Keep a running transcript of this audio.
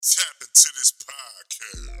Tap into this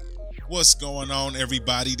podcast. What's going on,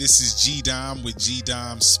 everybody? This is G Dom with G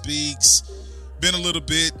Dom Speaks. Been a little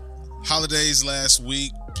bit holidays last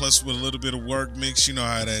week, plus with a little bit of work mix. You know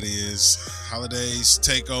how that is. Holidays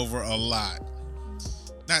take over a lot.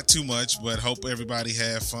 Not too much, but hope everybody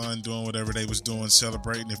had fun doing whatever they was doing,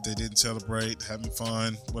 celebrating. If they didn't celebrate, having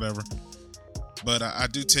fun, whatever. But I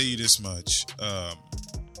do tell you this much.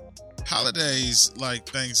 Holidays like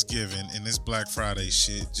Thanksgiving and this Black Friday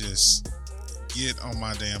shit just get on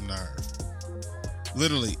my damn nerve.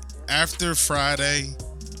 Literally, after Friday,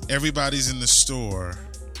 everybody's in the store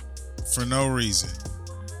for no reason.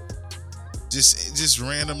 Just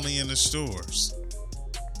randomly in the stores.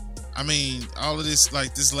 I mean, all of this,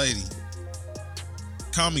 like this lady,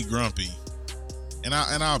 call me grumpy, and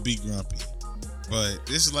I'll be grumpy. But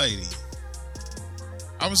this lady,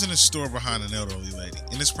 I was in a store behind an elderly lady,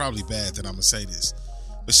 and it's probably bad that I'm gonna say this,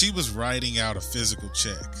 but she was writing out a physical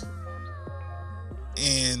check,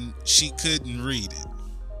 and she couldn't read it.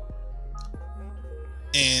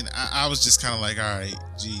 And I was just kind of like, all right,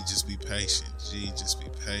 G, just be patient. G, just be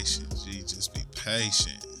patient. G, just be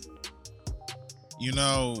patient. You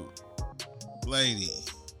know, lady,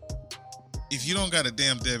 if you don't got a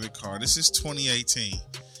damn debit card, this is 2018.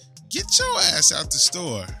 Get your ass out the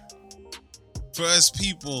store. For us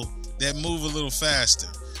people that move a little faster.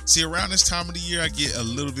 See, around this time of the year, I get a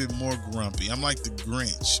little bit more grumpy. I'm like the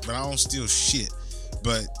Grinch, but I don't steal shit.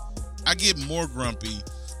 But I get more grumpy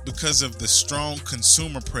because of the strong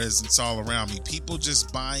consumer presence all around me. People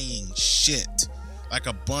just buying shit. Like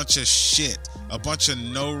a bunch of shit. A bunch of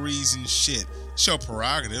no reason shit. It's your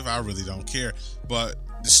prerogative. I really don't care. But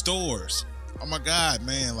the stores, oh my God,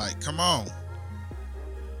 man, like, come on.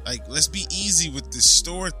 Like, let's be easy with this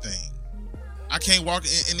store thing. I can't walk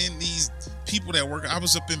in, and then these people that work, I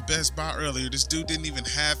was up in Best Buy earlier. This dude didn't even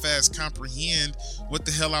half-ass comprehend what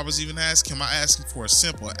the hell I was even asking him. I asked him for a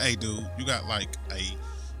simple, hey dude, you got like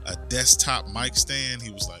a desktop mic stand?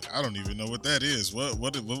 He was like, I don't even know what that is. What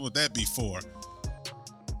would that be for?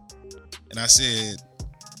 And I said,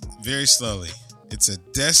 very slowly, it's a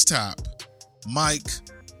desktop mic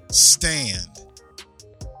stand.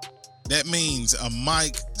 That means a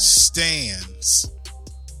mic stands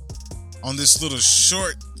on this little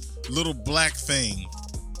short, little black thing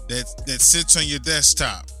that sits on your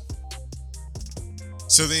desktop.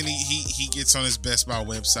 So then he gets on his Best Buy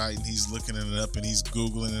website and he's looking it up and he's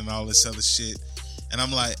Googling and all this other shit. And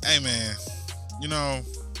I'm like, hey man, you know,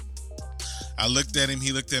 I looked at him,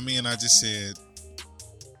 he looked at me, and I just said,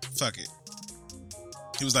 fuck it.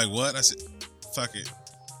 He was like, what? I said, fuck it.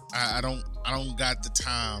 I don't got the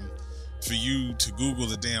time for you to Google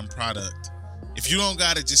the damn product. If you don't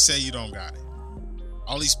got it, just say you don't got it.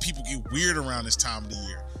 All these people get weird around this time of the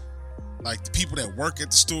year. Like the people that work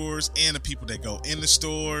at the stores and the people that go in the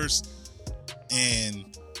stores.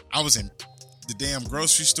 And I was in the damn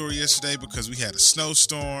grocery store yesterday because we had a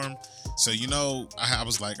snowstorm. So, you know, I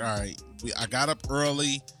was like, all right, I got up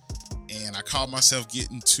early and I caught myself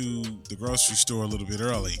getting to the grocery store a little bit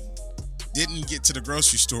early. Didn't get to the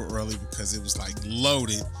grocery store early because it was like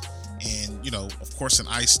loaded. And, you know, of course, an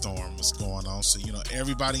ice storm was going on. So, you know,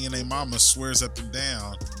 everybody and their mama swears up and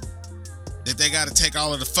down that they got to take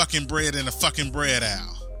all of the fucking bread in the fucking bread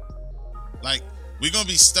aisle. Like, we're going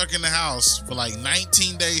to be stuck in the house for like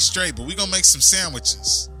 19 days straight, but we're going to make some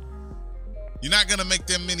sandwiches. You're not going to make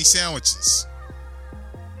them many sandwiches.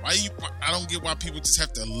 I don't get why people just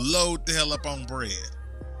have to load the hell up on bread.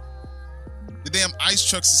 The damn ice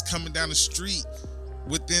trucks is coming down the street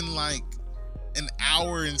within like an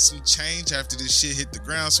hour and some change after this shit hit the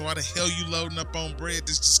ground. So why the hell you loading up on bread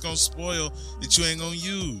that's just gonna spoil that you ain't gonna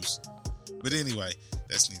use? But anyway,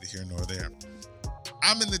 that's neither here nor there.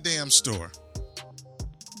 I'm in the damn store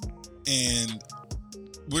and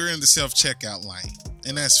we're in the self-checkout lane,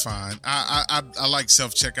 and that's fine. I like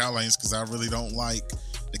self-checkout lanes because I really don't like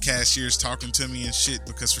the cashiers talking to me and shit,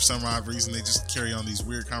 because for some odd reason they just carry on these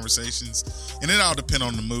weird conversations, and it all depends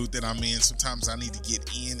on the mood that I'm in. Sometimes I need to get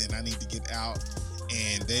in and I need to get out,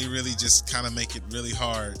 and they really just kind of make it really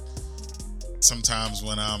hard sometimes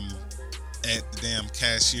when I'm at the damn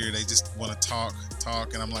cashier. They just want to talk,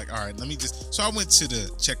 and I'm like, all right, let me just. So I went to the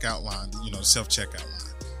checkout line, you know, self-checkout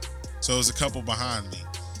line. So it was a couple behind me,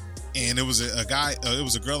 and it was a guy, it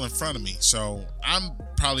was a girl in front of me. So I'm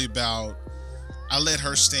probably I let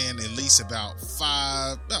her stand at least about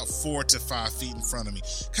 4 to 5 feet in front of me,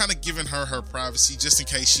 kind of giving her privacy just in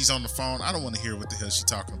case she's on the phone. I don't want to hear what the hell she's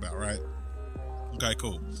talking about, right? Okay,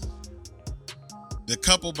 cool. The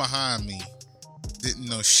couple behind me didn't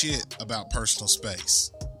know shit about personal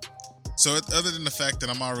space. So other than the fact that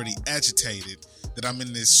I'm already agitated that I'm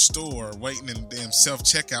in this store waiting in the damn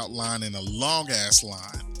self-checkout line in a long-ass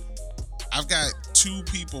line. I've got 2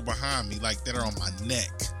 people behind me, like, that are on my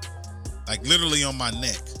neck. Like, literally on my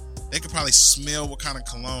neck. They could probably smell what kind of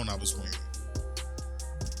cologne I was wearing.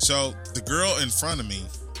 So, the girl in front of me,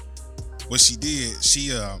 what she did,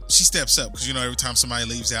 she steps up. Because, every time somebody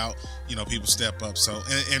leaves out, people step up. So,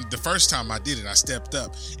 and the first time I did it, I stepped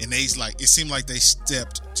up. And it seemed like they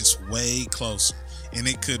stepped just way closer. And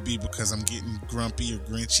it could be because I'm getting grumpy or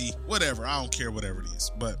grinchy. Whatever. I don't care, whatever it is.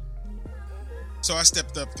 But, so I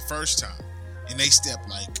stepped up the first time. And they stepped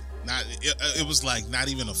it was like not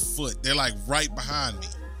even a foot. They're like right behind me.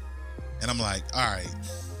 And I'm like, all right,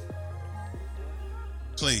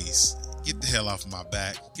 please get the hell off my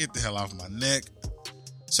back. Get the hell off my neck.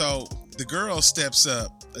 So the girl steps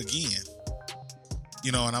up again,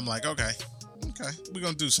 and I'm like, okay, we're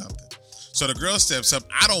going to do something. So the girl steps up.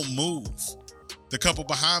 I don't move. The couple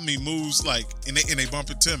behind me moves and they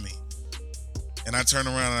bump into me. And I turn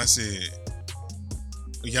around and I said,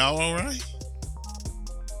 y'all all right?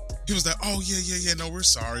 He was like, oh, yeah, no, we're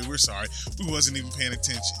sorry. We wasn't even paying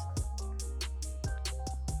attention.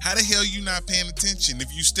 How the hell you not paying attention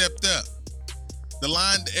if you stepped up? The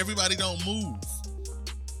line, everybody don't move.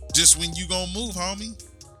 Just when you gonna move, homie.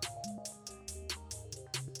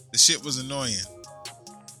 The shit was annoying.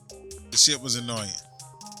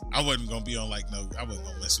 I wasn't gonna be on I wasn't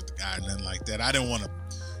gonna mess with the guy or nothing like that. I didn't want to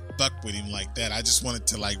buck with him like that. I just wanted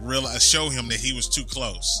to show him that he was too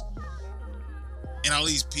close. And all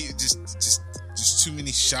these people, just too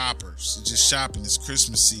many shoppers. Just shopping. It's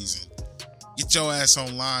Christmas season. Get your ass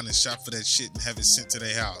online and shop for that shit and have it sent to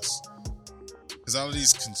their house. Because all of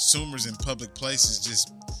these consumers in public places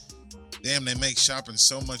they make shopping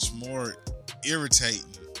so much more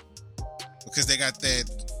irritating. Because they got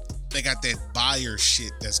that buyer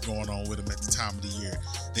shit that's going on with them at the time of the year.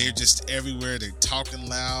 They're just everywhere. They're talking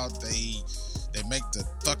loud. They make the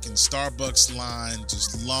fucking Starbucks line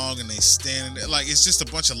just long, and they standing there. It's just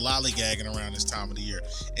a bunch of lollygagging around this time of the year.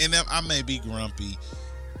 And I may be grumpy,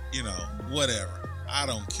 whatever. I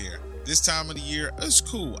don't care. This time of the year, it's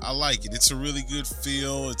cool. I like it. It's a really good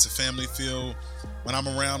feel. It's a family feel. When I'm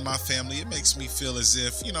around my family, it makes me feel as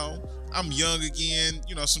if, I'm young again.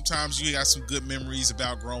 Sometimes you got some good memories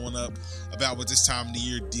about growing up, about what this time of the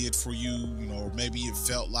year did for you, or maybe it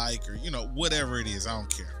felt like, or, whatever it is. I don't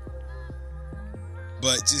care.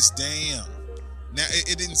 But just damn. Now,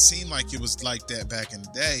 it didn't seem like it was like that back in the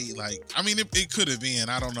day. It could have been.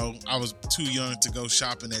 I don't know. I was too young to go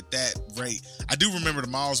shopping at that rate. I do remember the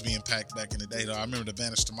malls being packed back in the day, though. I remember the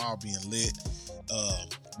Bannister Mall being lit,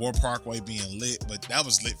 War Parkway being lit, but that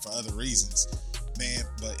was lit for other reasons, man.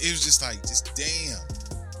 But it was just damn.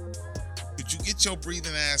 Could you get your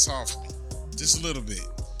breathing ass off me? Just a little bit.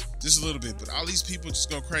 But all these people just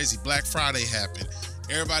go crazy. Black Friday happened.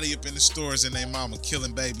 Everybody up in the stores and their mama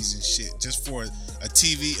killing babies and shit just for a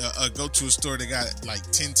TV. Go to a store that got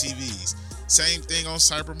 10 TVs. Same thing on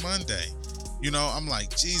Cyber Monday. I'm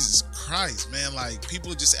like, Jesus Christ, man.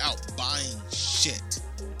 People are just out buying shit.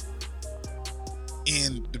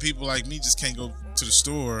 And the people like me just can't go to the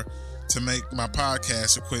store to make my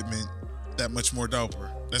podcast equipment that much more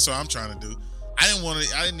doper. That's what I'm trying to do. I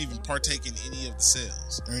didn't even partake in any of the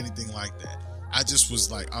sales or anything like that. I just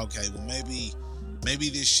was like, okay, well, maybe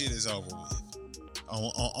this shit is over with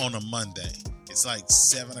on a Monday. It's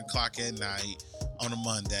 7 o'clock at night on a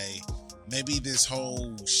Monday. Maybe this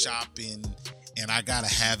whole shopping and I gotta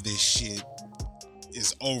have this shit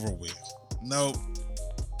is over with. Nope,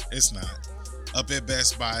 it's not. Up at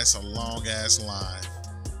Best Buy, it's a long ass line.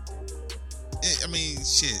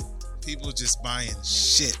 Shit. People just buying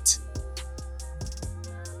shit.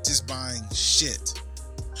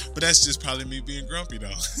 But that's just probably me being grumpy, though.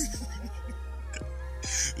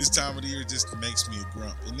 This time of the year just makes me a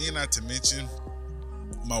grump. And then not to mention,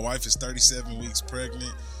 my wife is 37 weeks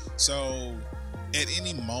pregnant. So at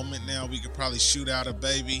any moment now, we could probably shoot out a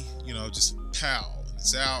baby, just pow, and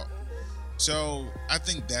it's out. So I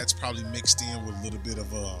think that's probably mixed in with a little bit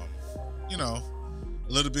of, a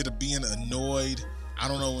little bit of being annoyed. I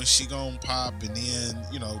don't know when she gonna pop, and then,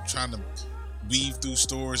 trying to weave through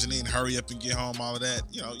stores and then hurry up and get home, all of that.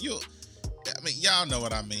 Y'all know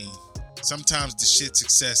what I mean. Sometimes the shit's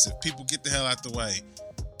excessive. People, get the hell out the way.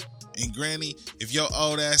 And granny, if your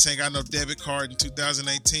old ass ain't got no debit card in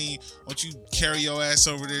 2018, why don't you carry your ass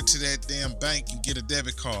over there to that damn bank and get a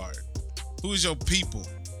debit card? Who is your people?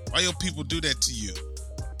 Why your people do that to you?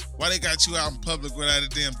 Why they got you out in public without a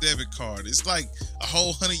damn debit card? It's like a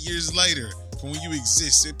whole 100 years later from when you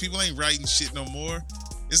exist. People ain't writing shit no more.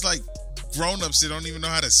 It's like grown-ups that don't even know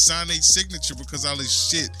how to sign their signature because all this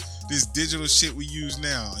shit this digital shit we use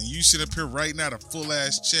now, and you sit up here writing out a full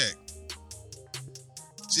ass check.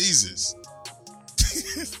 Jesus.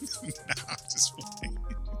 Nah, I'm just playing.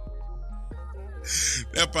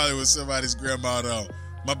 That probably was somebody's grandma though.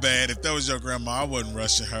 My bad. If that was your grandma, I wasn't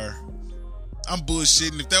rushing her. I'm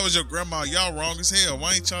bullshitting. If that was your grandma, y'all wrong as hell.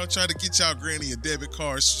 Why ain't y'all try to get y'all granny a debit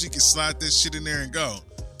card so she can slide that shit in there and go?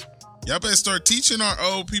 Y'all better start teaching our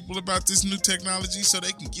old people about this new technology so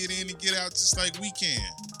they can get in and get out just like we can.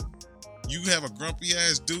 You have a grumpy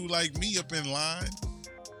ass dude like me up in line.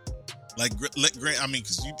 Like,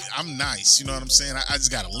 because I'm nice, you know what I'm saying? I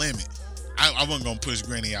just got a limit. I wasn't going to push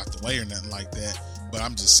granny out the way or nothing like that, but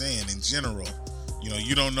I'm just saying in general, you know,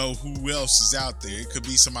 you don't know who else is out there. It could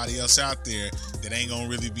be somebody else out there that ain't going to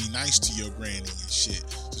really be nice to your granny and shit.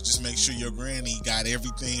 So just make sure your granny got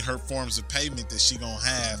everything, her forms of payment that she going to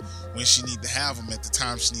have when she need to have them at the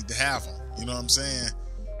time she need to have them. You know what I'm saying?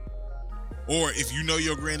 Or if you know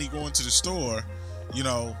your granny going to the store, you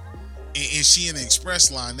know, and she in the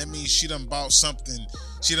express line, that means she done bought something.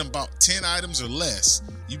 She done bought 10 items or less.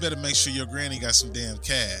 You better make sure your granny got some damn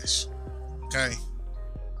cash. Okay?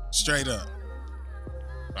 Straight up.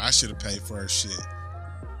 I should have paid for her shit.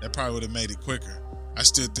 That probably would have made it quicker. I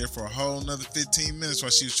stood there for a whole another 15 minutes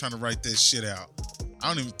while she was trying to write that shit out. I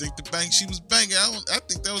don't even think the bank she was banking. I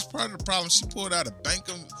think that was part of the problem. She pulled out a Bank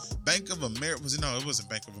of America. No, it wasn't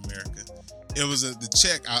Bank of America. It was the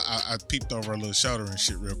check. I peeped over her little shoulder and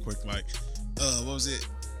shit real quick. Like, what was it?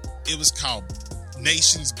 It was called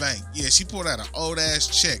Nations Bank. Yeah, she pulled out an old ass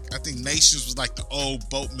check. I think Nations was like the old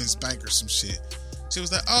Boatman's Bank or some shit. She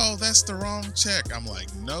was like, oh, that's the wrong check. I'm like,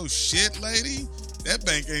 no shit, lady. That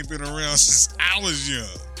bank ain't been around since I was young.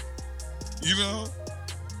 You know?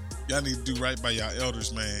 Y'all need to do right by y'all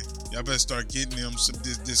elders, man. Y'all better start getting them some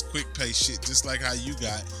this quick pay shit, just like how you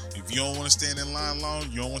got. If you don't want to stand in line long,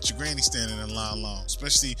 you don't want your granny standing in line long.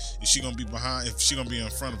 Especially if she gonna be behind, if she gonna be in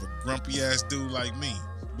front of a grumpy ass dude like me.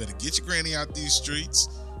 You better get your granny out these streets.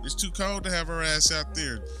 It's too cold to have her ass out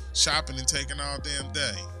there shopping and taking all damn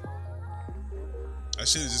day. I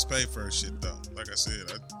should have just paid for her shit though. Like I said,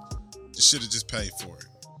 I just should have just paid for it.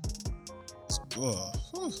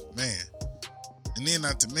 Whew, man. And then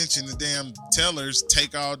not to mention the damn tellers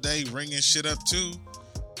take all day ringing shit up too.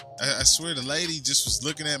 I swear the lady just was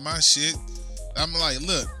looking at my shit. I'm like,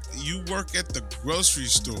 look, you work at the grocery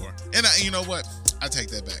store. And you know what? I take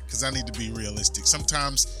that back because I need to be realistic.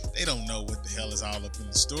 Sometimes they don't know what the hell is all up in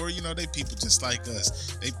the store. You know, they people just like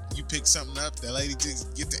us. You pick something up, that lady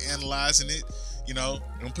just get to analyzing it. You know,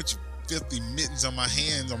 don't put your filthy mittens on my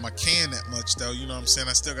hands, on my can that much though. You know what I'm saying?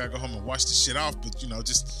 I still gotta go home and wash the shit off, but you know,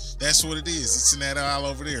 just that's what it is. It's in that aisle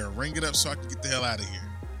over there. Ring it up so I can get the hell out of here.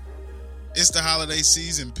 It's the holiday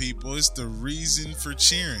season, people. It's the reason for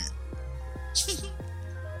cheering.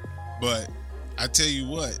 But I tell you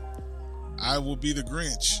what, I will be the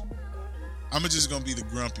Grinch. I'm just gonna be the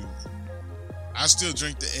grumpy one. I still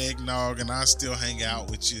drink the eggnog and I still hang out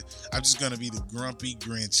with you. I'm just gonna be the grumpy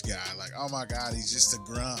Grinch guy. Like, oh my God, he's just a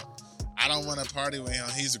grump. I don't want to party with him.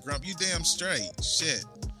 He's a grump. You damn straight. Shit.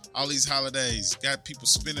 All these holidays got people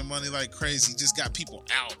spending money like crazy. Just got people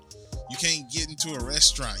out. You can't get into a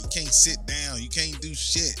restaurant. You can't sit down. You can't do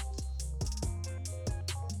shit.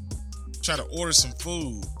 Try to order some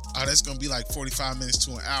food. Oh, that's going to be like 45 minutes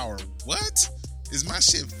to an hour. What? Is my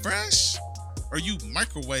shit fresh? Or are you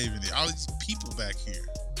microwaving it? All these people back here.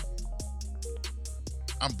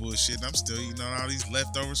 I'm bullshitting. I'm still eating on all these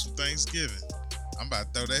leftovers from Thanksgiving. I'm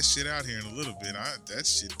about to throw that shit out here in a little bit. That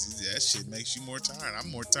shit makes you more tired.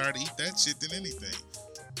 I'm more tired to eat that shit than anything.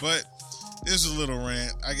 But there's a little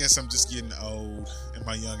rant. I guess I'm just getting old in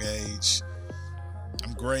my young age.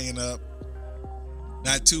 I'm graying up.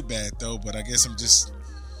 Not too bad though, but I guess I'm just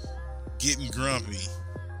getting grumpy.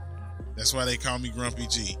 That's why they call me Grumpy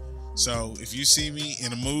G. So if you see me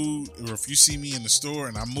in a mood, or if you see me in the store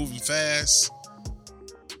and I'm moving fast,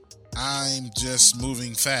 I'm just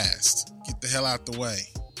moving fast. Get the hell out the way.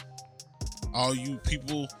 All you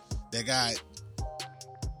people that got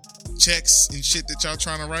checks and shit that y'all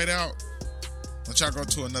trying to write out, don't y'all go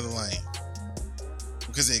to another lane.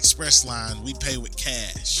 Because the express line, we pay with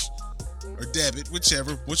cash or debit,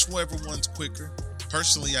 whichever one's quicker.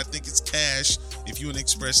 Personally, I think it's cash. If you in the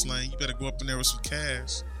express lane, you better go up in there with some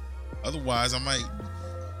cash. Otherwise, I might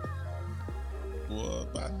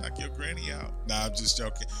knock your granny out. Nah, I'm just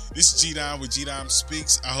joking. This is G-Dime with G-Dime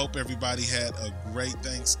Speaks. I hope everybody had a great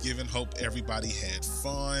Thanksgiving. Hope everybody had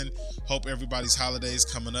fun. Hope everybody's holidays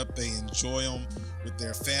coming up, they enjoy them with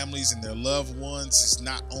their families and their loved ones. It's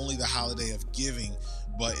not only the holiday of giving,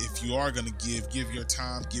 but if you are going to give your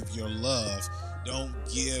time, give your love. Don't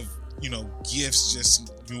give gifts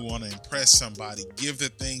just you want to impress somebody. Give the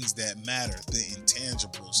things that matter, the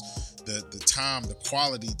intangibles, the time, the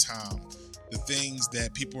quality time, the things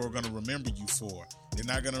that people are going to remember you for. They're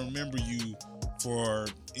not going to remember you for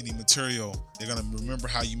any material. They're going to remember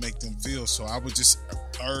how you make them feel. So I would just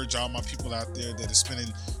urge all my people out there that are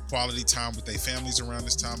spending quality time with their families around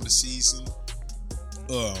this time of the season.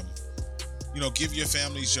 Give your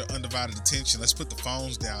families your undivided attention. Let's put the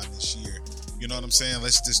phones down this year. You know what I'm saying?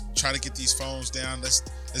 Let's just try to get these phones down. Let's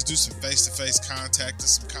do some face-to-face contact and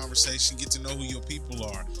some conversation. Get to know who your people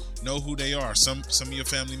are. Know who they are. Some of your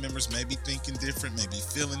family members may be thinking different, may be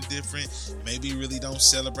feeling different, maybe really don't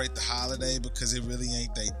celebrate the holiday because it really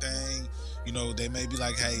ain't their thing. They may be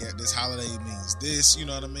like, hey, this holiday means this, you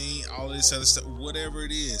know what I mean? All this other stuff, whatever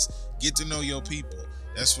it is, get to know your people.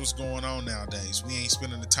 That's what's going on nowadays. We ain't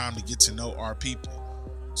spending the time to get to know our people.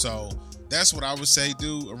 So that's what I would say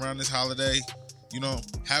do around this holiday.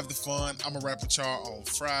 Have the fun. I'm going to wrap with y'all on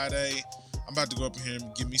Friday. I'm about to go up in here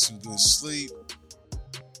and give me some good sleep.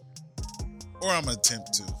 Or I'm going to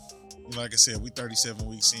attempt to. Like I said, we 37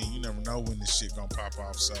 weeks in. You never know when this shit going to pop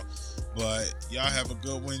off. But y'all have a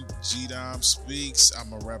good one. G-Dom Speaks. I'm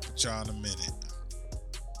going to wrap with y'all in a minute.